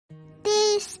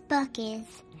This book is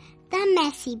the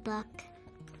messy book.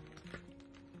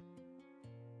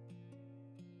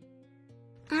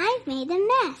 I've made a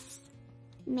mess.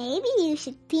 Maybe you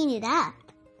should clean it up.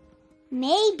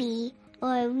 Maybe,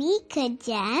 or we could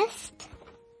just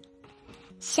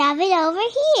shove it over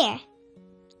here.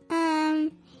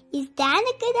 Is that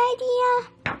a good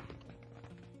idea?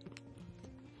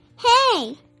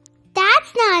 Hey,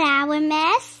 that's not our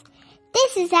mess.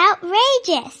 This is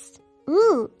outrageous.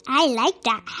 Ooh, I like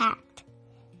that hat.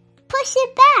 Push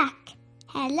it back.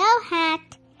 Hello,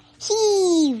 hat.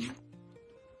 Heave.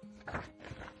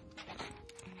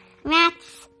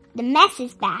 Rats, the mess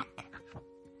is back.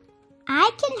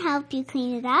 I can help you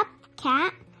clean it up,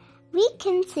 Cat. We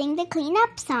can sing the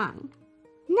cleanup song.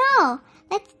 No,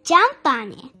 let's jump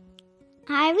on it.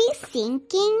 Are we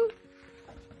sinking?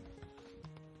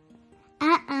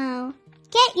 Uh-oh.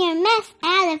 Get your mess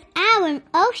out of our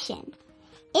ocean.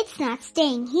 It's not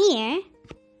staying here.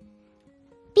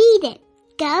 Beat it.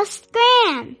 Go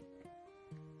scram.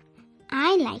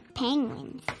 I like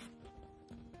penguins.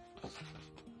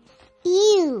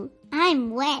 Ew,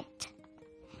 I'm wet.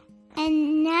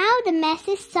 And now the mess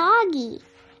is soggy.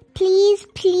 Please,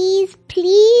 please,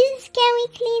 please, can we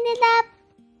clean it up?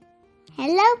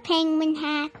 Hello, penguin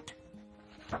hat.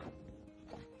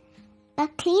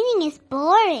 But cleaning is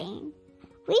boring.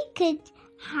 We could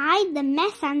hide the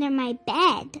mess under my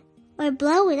bed, or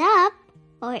blow it up,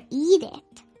 or eat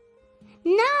it.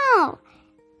 No,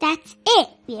 that's it.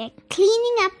 We're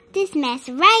cleaning up this mess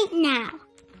right now.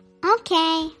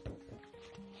 Okay.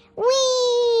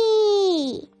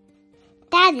 Whee!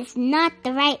 That is not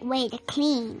the right way to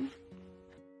clean.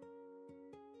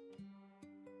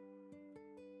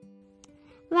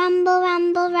 Rumble,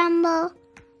 rumble, rumble.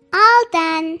 All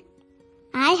done.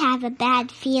 I have a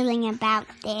bad feeling about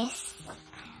this.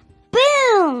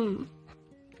 Boom!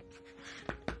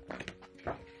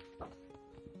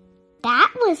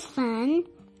 That was fun.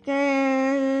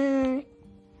 Grrr.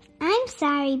 I'm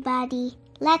sorry, buddy.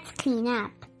 Let's clean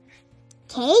up.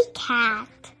 Okay, Cat.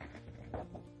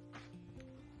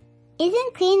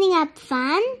 Isn't cleaning up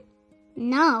fun?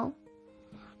 No.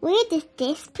 Where does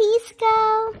this piece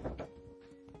go?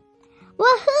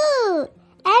 Woohoo!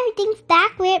 Everything's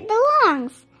back where it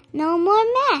belongs. No more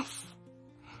mess.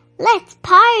 Let's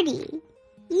party.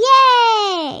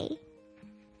 Yay!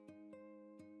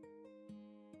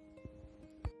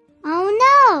 Oh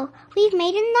no! We've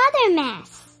made another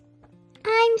mess.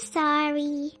 I'm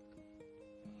sorry.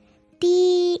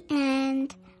 The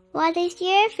end. What is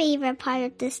your favorite part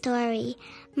of the story?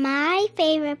 My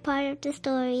favorite part of the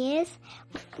story is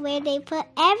where they put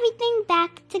everything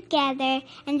back together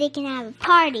and they can have a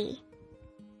party.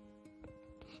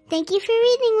 Thank you for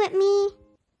reading with me.